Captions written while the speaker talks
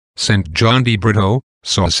Saint John de Britto,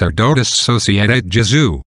 Sacerdotis Societate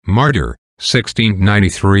Jesu, Martyr,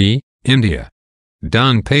 1693, India.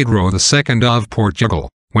 Don Pedro II of Portugal,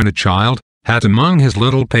 when a child, had among his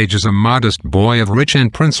little pages a modest boy of rich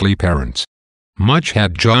and princely parents. Much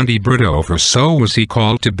had John de Britto, for so was he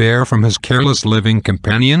called, to bear from his careless living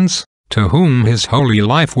companions, to whom his holy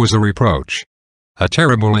life was a reproach. A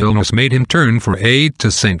terrible illness made him turn for aid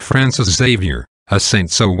to Saint Francis Xavier, a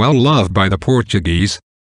saint so well loved by the Portuguese.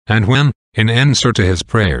 And when, in answer to his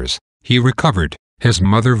prayers, he recovered, his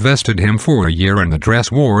mother vested him for a year in the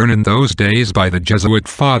dress worn in those days by the Jesuit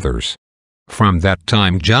fathers. From that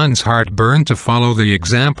time John's heart burned to follow the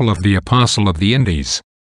example of the Apostle of the Indies.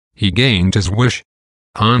 He gained his wish.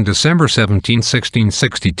 On December 17,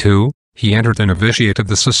 1662, he entered the novitiate of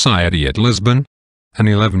the Society at Lisbon. And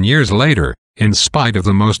 11 years later, in spite of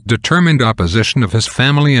the most determined opposition of his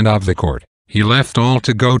family and of the court, he left all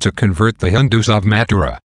to go to convert the Hindus of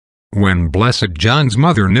Mathura. When Blessed John's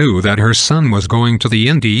mother knew that her son was going to the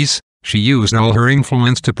Indies, she used all her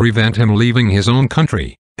influence to prevent him leaving his own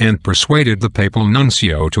country, and persuaded the papal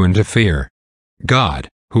nuncio to interfere. God,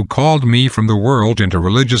 who called me from the world into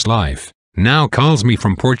religious life, now calls me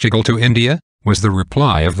from Portugal to India, was the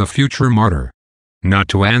reply of the future martyr. Not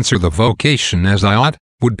to answer the vocation as I ought,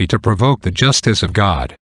 would be to provoke the justice of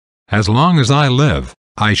God. As long as I live,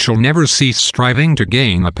 I shall never cease striving to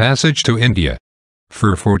gain a passage to India.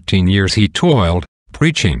 For 14 years he toiled,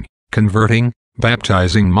 preaching, converting,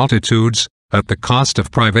 baptizing multitudes, at the cost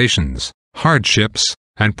of privations, hardships,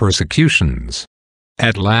 and persecutions.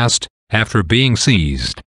 At last, after being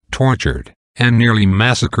seized, tortured, and nearly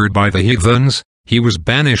massacred by the heathens, he was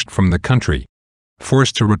banished from the country.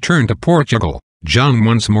 Forced to return to Portugal, John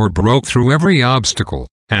once more broke through every obstacle,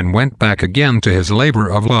 and went back again to his labor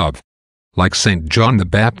of love. Like St. John the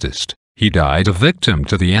Baptist, he died a victim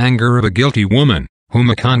to the anger of a guilty woman, whom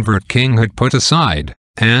a convert king had put aside,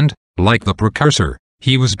 and, like the precursor,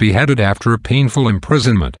 he was beheaded after a painful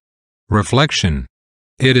imprisonment. Reflection.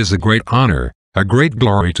 It is a great honor, a great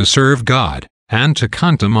glory to serve God, and to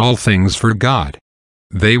condemn all things for God.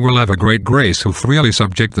 They will have a great grace who freely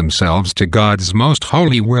subject themselves to God's most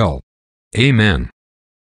holy will. Amen.